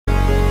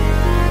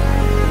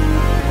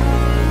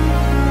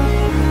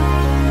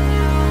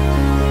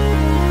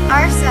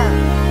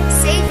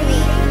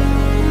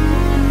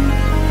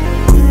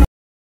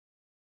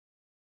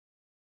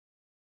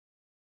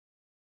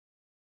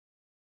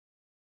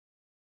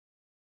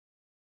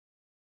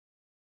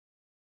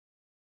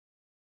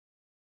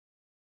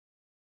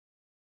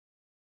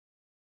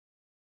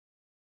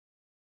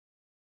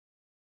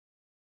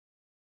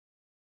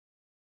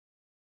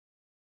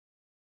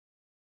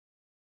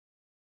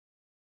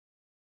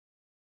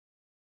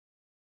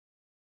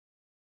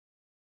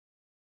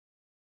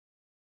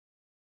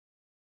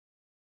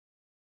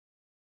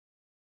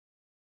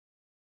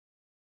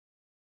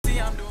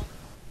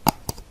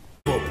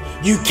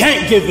You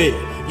can't give in.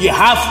 You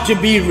have to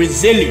be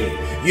resilient.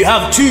 You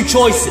have two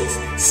choices: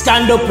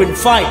 stand up and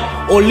fight,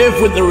 or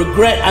live with the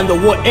regret and the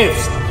what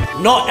ifs.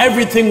 Not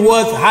everything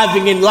worth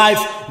having in life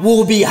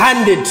will be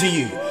handed to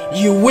you.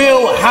 You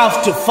will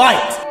have to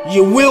fight.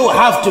 You will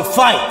have to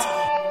fight.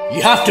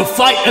 You have to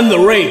fight in the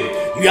rain.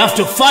 You have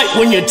to fight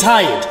when you're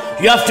tired.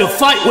 You have to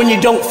fight when you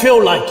don't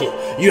feel like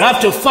it. You have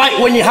to fight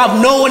when you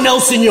have no one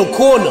else in your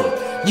corner.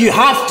 You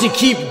have to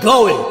keep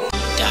going.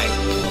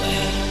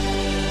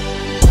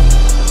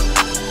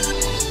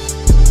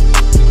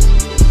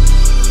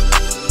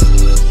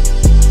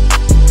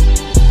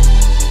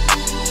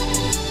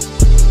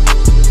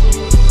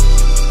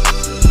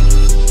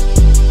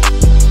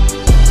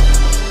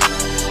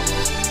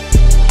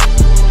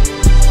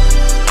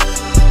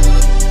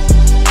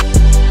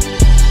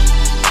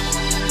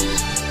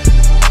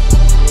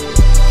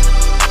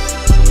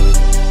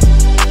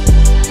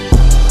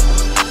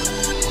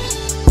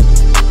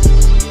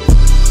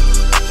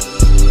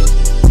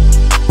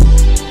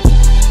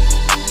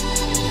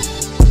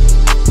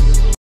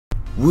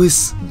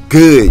 What's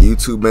good,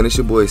 YouTube, man? It's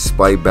your boy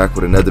Spike back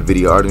with another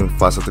video. I already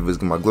find something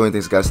visiting my Glomanie.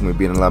 Thanks guys for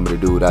being allowed me to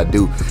do what I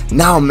do.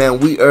 Now, man,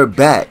 we are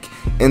back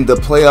and the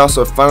playoffs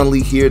are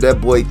finally here. That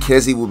boy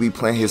Kezie will be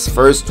playing his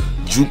first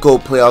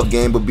JUCO playoff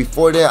game. But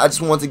before that, I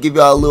just wanted to give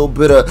y'all a little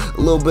bit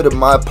of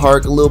my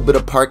park, a little bit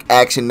of park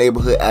action,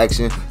 neighborhood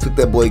action. Took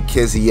that boy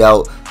Kezie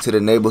out to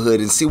the neighborhood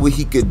and see what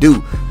he could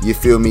do. You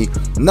feel me?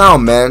 Now,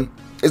 man,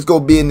 it's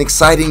gonna be an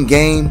exciting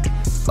game.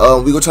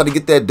 We gonna try to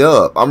get that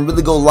dub. I'm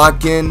really gonna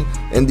lock in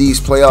these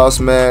playoffs,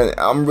 man.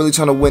 I'm really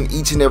trying to win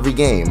each and every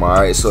game.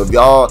 Alright, so if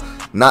y'all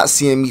not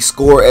seeing me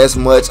score as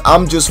much,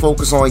 I'm just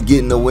focused on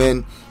getting the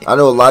win. I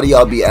know a lot of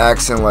y'all be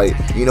asking, like,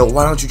 you know,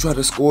 why don't you try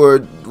to score?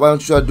 Why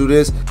don't you try to do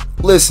this?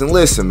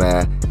 Listen,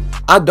 man.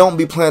 I don't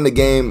be playing the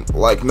game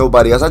like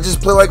nobody else. I just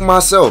play like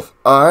myself.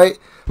 Alright?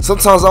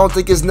 Sometimes I don't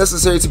think it's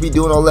necessary to be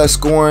doing all that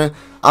scoring.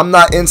 I'm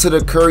not into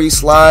the Curry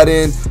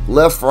sliding,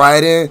 left,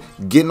 right in,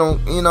 getting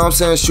on, you know what I'm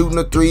saying, shooting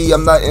a three.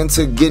 I'm not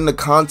into getting a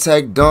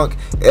contact dunk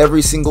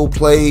every single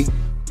play.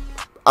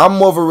 I'm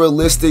more of a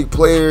realistic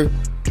player.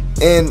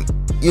 And,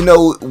 you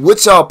know,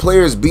 with y'all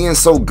players being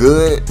so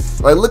good,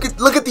 like,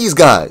 look at these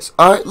guys.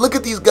 Alright, look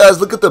at these guys,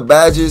 look at the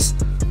badges.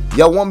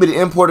 Y'all want me to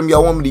import them,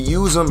 y'all want me to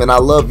use them, and I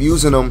love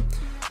using them.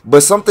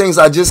 But some things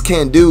I just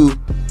can't do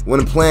when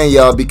I'm playing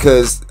y'all,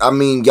 because I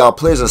mean, y'all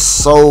players are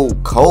so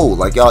cold.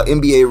 Like, y'all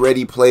NBA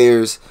ready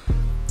players.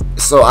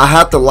 So I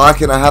have to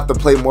lock in. I have to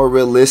play more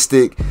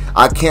realistic.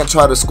 I can't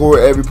try to score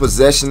every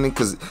possession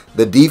because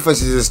the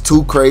defense is just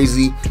too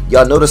crazy.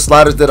 Y'all know the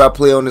sliders that I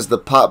play on is the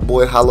Pop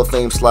Boy Hall of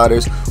Fame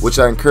sliders, which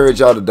I encourage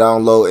y'all to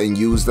download and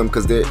use them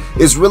because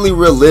it's really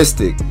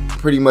realistic.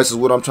 Pretty much is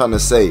what I'm trying to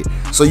say.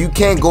 So you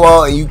can't go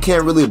out and you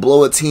can't really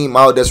blow a team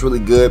out that's really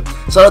good.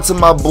 Shout out to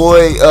my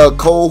boy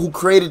Cole, who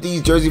created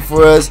these jerseys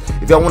for us.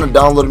 If y'all want to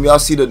download them, y'all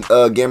see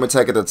the gamer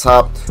tag at the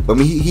top. But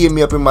he hit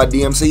me up in my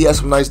DM, so he has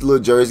some nice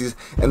little jerseys,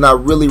 and I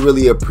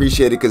really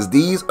appreciate it because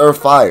these are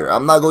fire.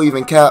 I'm not gonna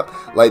even cap.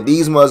 Like,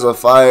 these muds are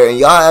fire, and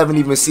y'all haven't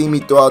even seen me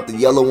throw out the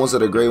yellow ones or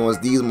the gray ones.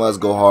 These muds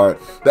go hard.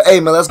 But hey,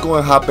 man, let's go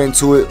and hop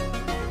into it.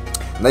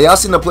 Now, y'all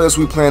seen the players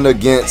we playing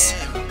against.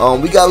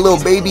 We got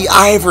little baby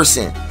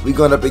Iverson. We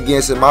going up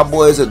against it. My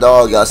boy is a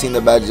dog. Y'all seen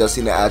the badges, y'all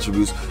seen the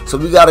attributes. So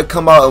we gotta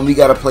come out and we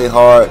gotta play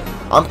hard.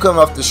 I'm coming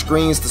off the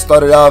screens to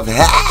start it off.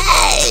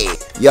 Hey!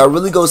 Y'all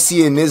really go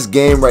see in this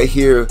game right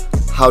here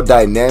how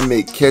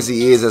dynamic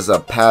Kezie is as a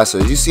passer.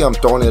 You see I'm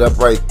throwing it up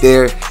right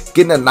there,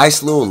 getting a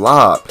nice little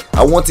lob.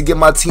 I want to get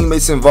my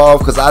teammates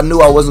involved because I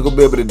knew I wasn't going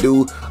to be able to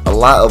do a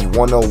lot of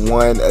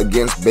one-on-one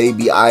against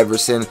baby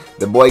Iverson.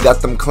 The boy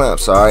got them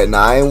clamps, alright?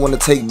 Now, I didn't want to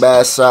take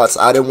bad shots.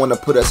 I didn't want to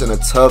put us in a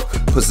tough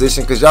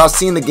position because y'all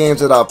seen the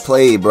games that I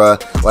played,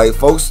 bruh. Like,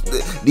 folks,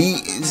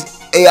 these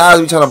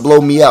AIs be trying to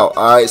blow me out,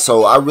 alright?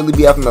 So I really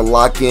be having to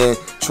lock in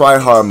try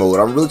hard mode.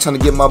 I'm really trying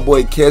to get my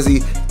boy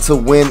Kezie to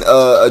win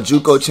a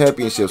JUCO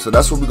championship. So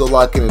that's what we go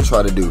lock in and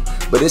try to do.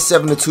 But it's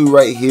 7-2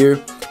 right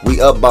here.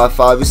 We up by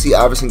 5. You see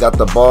Iverson got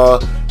the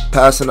ball,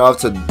 passing off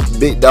to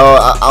Big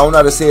Dog. I don't know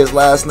how to say his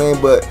last name,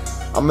 but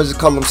I'm gonna just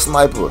call him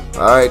Sniper,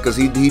 alright, because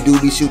he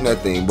do be shooting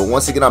that thing. But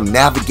once again, I'm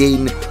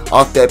navigating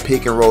off that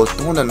pick and roll,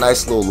 throwing a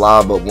nice little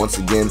lob up once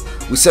again.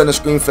 We setting a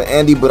screen for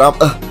Andy, but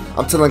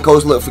I'm telling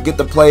coach, look, forget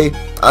the play.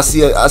 I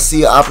see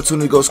an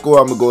opportunity to go score.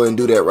 I'm gonna go ahead and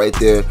do that right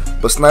there.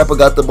 But Sniper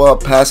got the ball,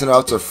 passing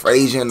off to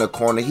Frazier in the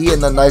corner. He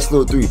hitting a nice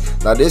little three.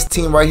 Now this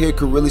team right here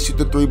could really shoot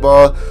the three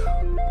ball.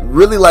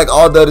 Really, like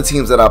all the other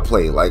teams that I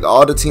play, like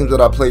all the teams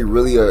that I play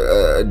really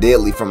are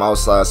deadly from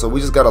outside. So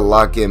we just gotta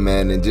lock in,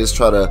 man, and just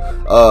try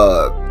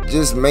to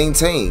just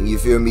maintain, you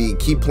feel me,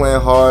 keep playing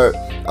hard,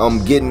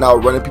 getting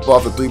out, running people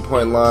off the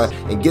three-point line,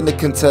 and getting the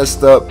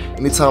contest up.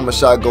 Anytime a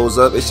shot goes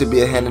up, it should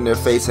be a hand in their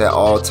face at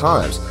all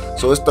times.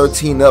 So it's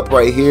 13 up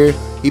right here.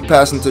 He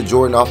passing to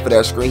Jordan off of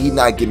that screen. He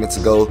not getting it to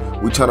go.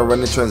 We trying to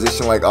run the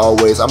transition like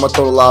always. I'm gonna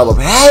throw the lob up.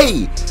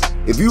 Hey,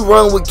 if you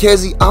run with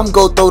Kezie, I'm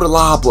gonna throw the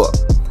lob up.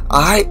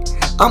 Alright,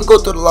 I'm going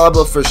to throw the lob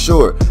up for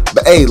sure.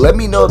 But hey, let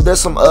me know if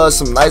there's some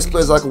nice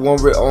players I can one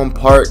on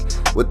park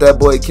with that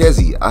boy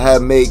Kezie. I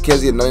have made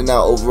Kezie a 99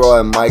 overall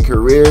in my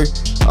career.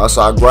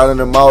 So I grinded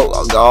them out,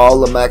 got all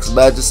the max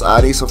badges.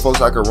 I need some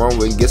folks I can run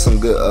with and get some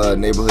good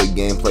neighborhood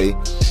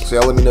gameplay. So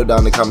y'all let me know down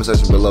in the comment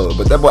section below.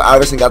 But that boy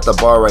Iverson got the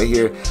ball right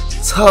here.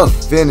 Tough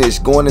finish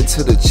going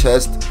into the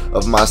chest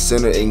of my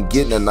center and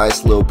getting a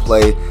nice little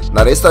play.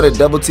 Now they started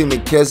double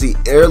teaming Kezie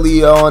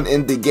early on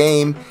in the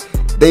game.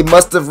 They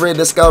must have read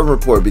the scouting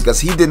report because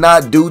he did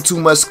not do too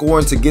much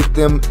scoring to get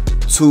them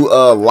to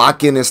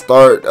lock in and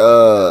start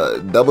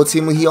double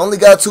teaming. He only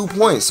got 2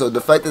 points, so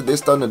the fact that they're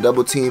starting to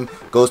double team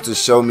goes to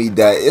show me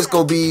that it's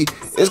gonna be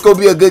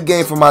a good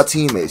game for my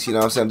teammates. You know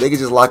what I'm saying? They can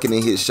just lock in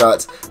and hit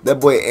shots.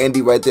 That boy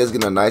Andy right there is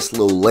getting a nice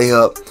little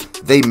layup.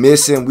 They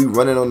missing. We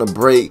running on the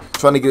break,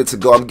 trying to get it to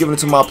go. I'm giving it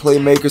to my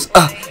playmakers.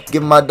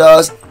 Giving my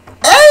dogs.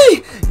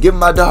 Hey, giving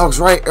my dogs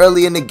right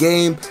early in the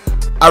game.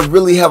 I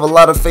really have a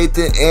lot of faith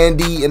in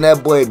Andy and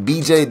that boy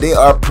BJ. They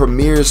are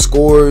premier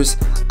scorers.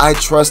 I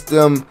trust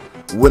them.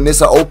 When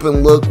it's an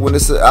open look, when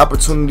it's an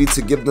opportunity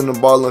to give them the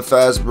ball in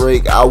fast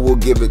break, I will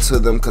give it to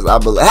them because I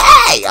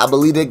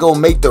believe they're going to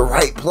make the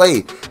right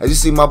play. As you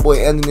see, my boy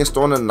Anthony is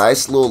throwing a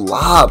nice little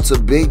lob to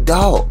Big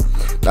Dog.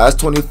 Now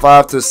it's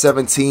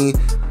 25-17,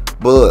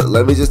 but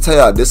let me just tell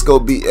y'all, it's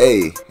going to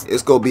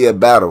be a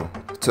battle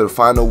to the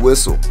final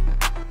whistle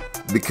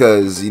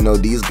because, you know,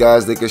 these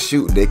guys, they can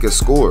shoot, they can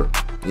score.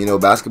 You know,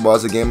 basketball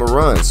is a game of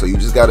runs, so you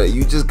just gotta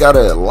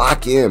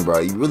lock in,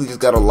 bro. You really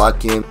just gotta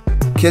lock in.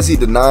 Kezie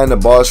denying the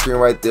ball screen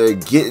right there,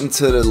 getting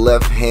to the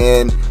left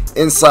hand,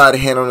 inside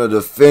hand on the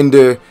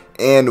defender,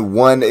 and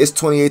one. It's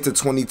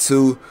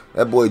 28-22.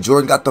 That boy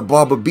Jordan got the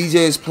ball, but BJ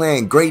is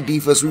playing great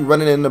defense. We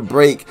running in the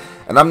break,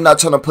 and I'm not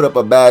trying to put up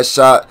a bad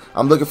shot.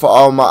 I'm looking for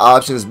all my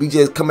options. BJ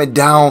is coming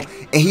down,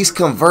 and he's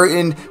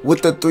converting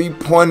with the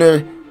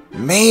three-pointer.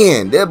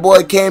 Man, that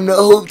boy came to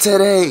hoop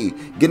today,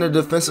 getting a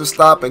defensive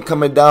stop and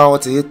coming down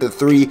to hit the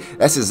three.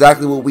 That's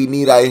exactly what we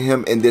need out of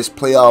him in this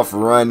playoff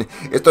run.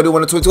 It's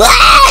 31-22.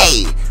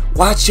 Hey,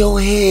 watch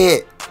your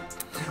head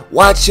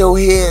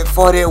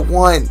for that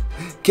one.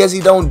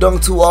 Kezie don't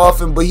dunk too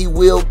often, but he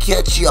will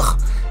catch you.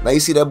 Now you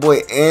see that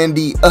boy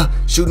Andy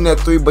shooting that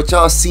three, but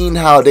y'all seen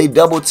how they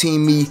double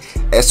team me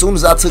as soon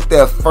as I took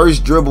that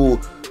first dribble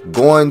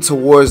going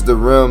towards the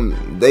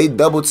rim. They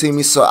double team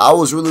me, so I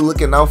was really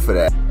looking out for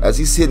that. As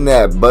he's hitting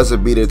that buzzer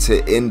beater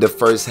to end the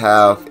first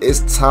half,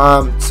 it's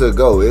time to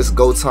go. It's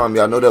go time.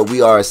 Y'all know that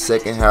we are a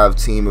second half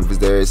team. If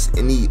there's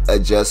any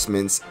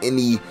adjustments,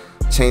 any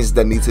changes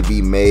that need to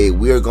be made,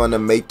 we are going to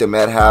make them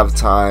at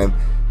halftime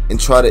and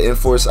try to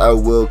enforce our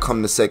will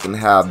come the second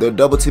half. They're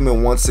double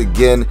teaming once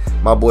again.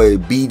 My boy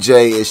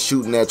BJ is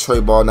shooting that tray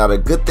ball. Now the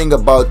good thing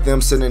about them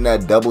sending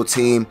that double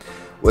team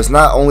was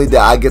not only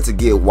that I get to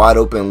get wide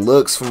open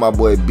looks from my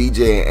boy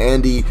BJ and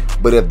Andy,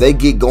 but if they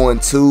get going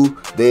too,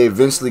 they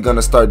eventually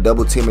gonna start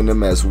double teaming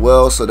them as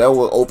well. So that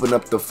will open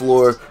up the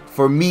floor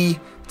for me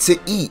to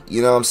eat,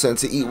 you know what I'm saying,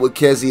 to eat with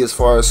Kezie as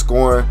far as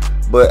scoring.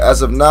 But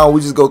as of now, we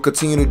just go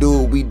continue to do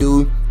what we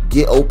do,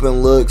 get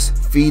open looks,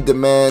 feed the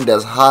man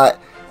that's hot.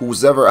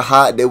 Who's ever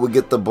hot, they will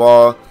get the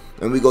ball,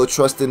 and we go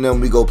trust in them,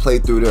 we go play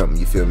through them,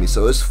 you feel me?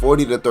 So it's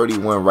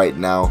 40-31 right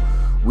now.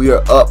 We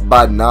are up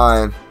by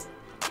 9.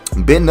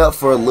 Been up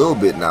for a little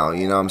bit now,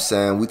 you know what I'm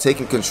saying? We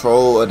taking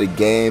control of the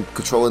game,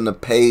 controlling the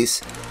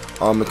pace,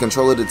 and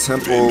control of the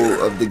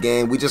tempo of the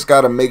game. We just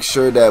got to make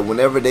sure that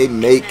whenever they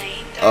make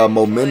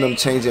momentum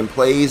changing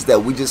plays, that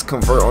we just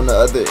convert on the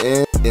other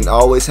end and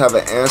always have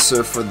an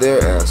answer for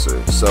their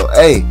answer. So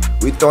hey,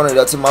 we throwing it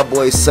up to my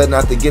boy Sutton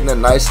after getting a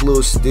nice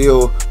little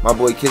steal. My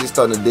boy Kezie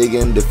starting to dig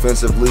in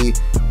defensively.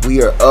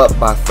 We are up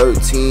by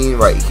 13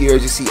 right here.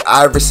 As you see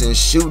Iverson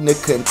shooting the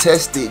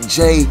contested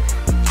J,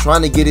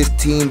 trying to get his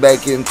team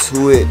back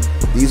into it.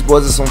 These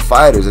boys are some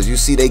fighters. As you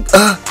see, they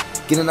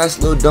get a nice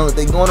little dunk.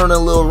 They going on a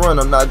little run.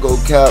 I'm not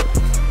gonna cap.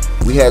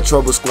 We had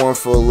trouble scoring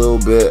for a little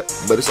bit,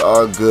 but it's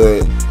all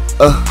good.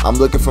 I'm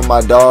looking for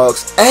my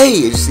dogs. Hey,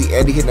 you see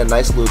Andy hitting a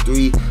nice little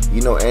three.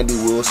 You know Andy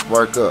will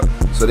spark up.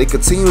 So they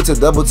continue to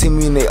double team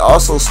me, and they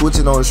also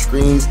switching on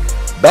screens.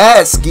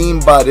 Bad scheme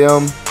by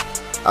them.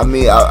 I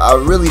mean, I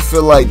really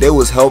feel like they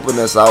was helping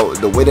us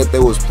out the way that they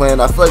was playing.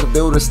 I feel like if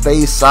they would have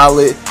stayed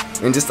solid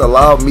and just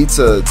allowed me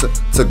to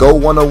go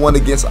one-on-one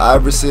against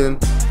Iverson,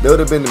 they would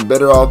have been in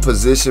better off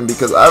position,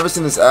 because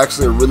Iverson is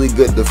actually a really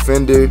good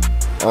defender.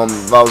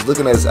 If I was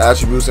looking at his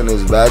attributes and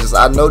his badges,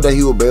 I know that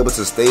he will be able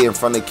to stay in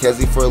front of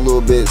Kezie for a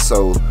little bit.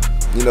 So,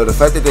 you know, the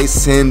fact that they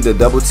send the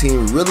double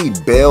team really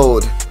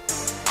bailed.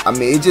 I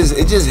mean, it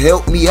just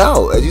helped me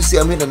out. As you see,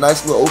 I'm hitting a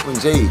nice little open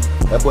J.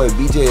 That boy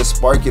BJ is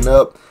sparking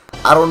up.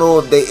 I don't know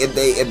if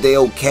they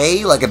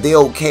okay. Like, if they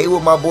okay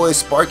with my boy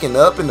sparking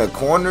up in the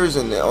corners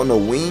and on the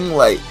wing.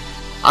 Like,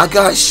 I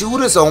got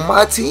shooters on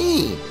my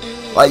team.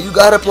 Like, you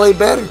gotta play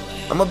better.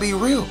 I'm gonna be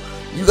real.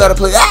 You gotta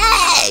play.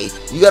 Hey,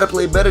 you gotta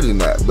play better than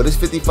that. But it's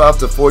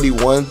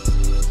 55-41.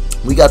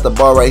 We got the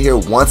ball right here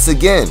once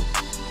again.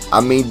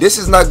 I mean, this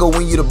is not gonna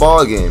win you the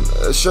ball game.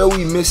 Sure,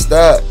 we missed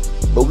that,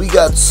 but we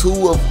got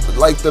two of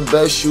like the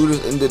best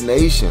shooters in the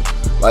nation.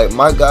 Like,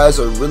 my guys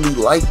are really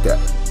like that.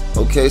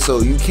 Okay,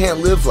 so you can't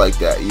live like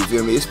that. You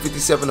feel me? It's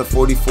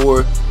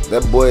 57-44.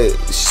 That boy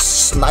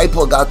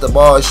Sniper got the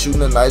ball,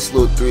 shooting a nice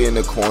little 3 in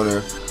the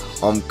corner.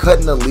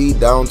 Cutting the lead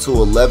down to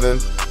 11.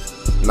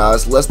 Now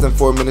it's less than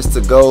 4 minutes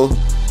to go.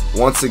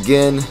 Once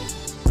again,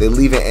 they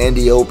leaving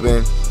Andy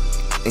open,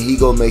 and he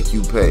gonna make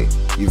you pay.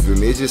 You feel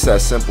me? It's just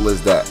as simple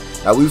as that.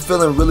 Now we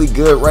feeling really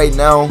good right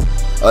now.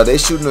 They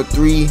shooting a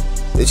 3.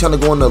 They trying to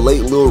go on a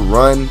late little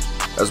run.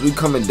 As we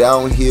coming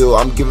downhill,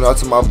 I'm giving it out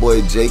to my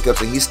boy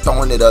Jacobs, and he's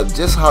throwing it up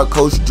just how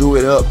Coach drew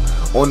it up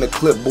on the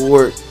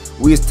clipboard.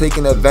 We is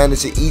taking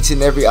advantage of each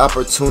and every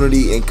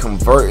opportunity and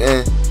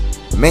converting.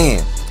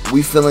 Man,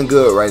 we feeling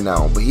good right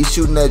now. But he's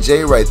shooting that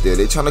J right there.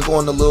 They trying to go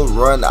on a little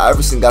run.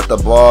 Iverson got the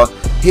ball,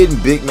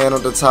 hitting big man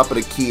on the top of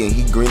the key, and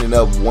he greening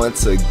up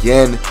once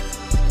again.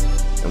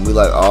 And we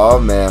like, oh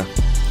man,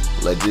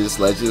 let's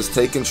just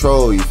take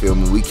control. You feel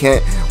me? We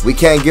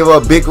can't give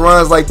up big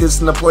runs like this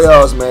in the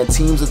playoffs, man.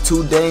 Teams are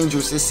too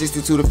dangerous. It's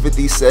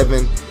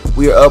 62-57.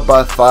 We are up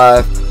by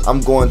 5.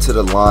 I'm going to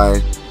the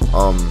line,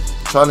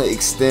 trying to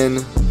extend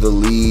the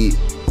lead.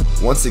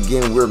 Once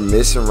again, we're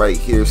missing right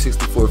here.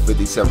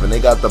 64-57. They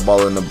got the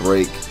ball in the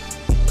break,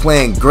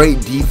 playing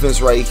great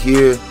defense right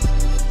here.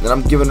 Then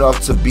I'm giving it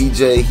off to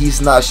BJ. He's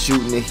not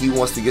shooting it. He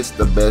wants to get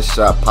the best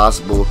shot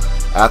possible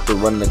after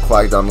running the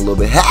clock down a little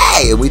bit.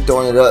 Hey, and we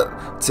throwing it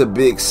up to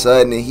Big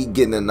Sudden, and he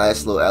getting a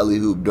nice little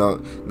alley-oop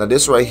dunk. Now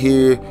this right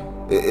here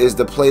is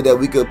the play that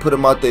we could put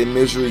him out their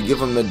misery,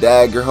 give him the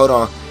dagger. Hold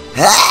on.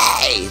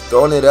 Hey,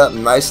 throwing it up,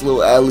 nice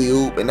little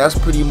alley-oop, and that's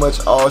pretty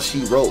much all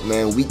she wrote,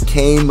 man. We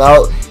came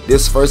out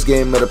this first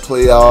game of the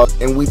playoffs,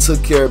 and we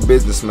took care of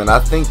business, man. I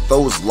think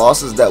those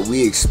losses that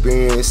we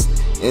experienced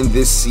in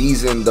this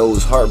season,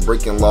 those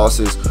heartbreaking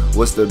losses,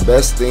 was the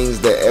best things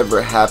that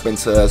ever happened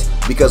to us,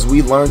 because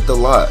we learned a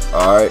lot.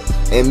 All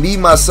right, and me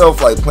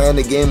myself, like playing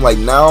the game, like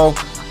now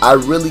I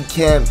really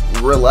can't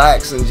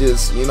relax and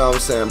just, you know what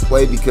I'm saying,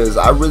 play, because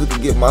I really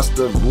could get my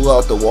stuff blew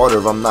out the water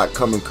if I'm not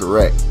coming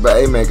correct. But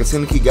hey man,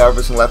 continue to keep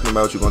gathering, laughing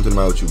about what you're going through,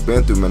 about what you've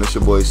been through, man. It's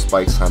your boy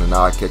Spike signing out.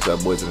 I'll catch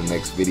y'all boys in the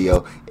next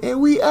video,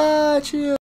 and we out. Chill.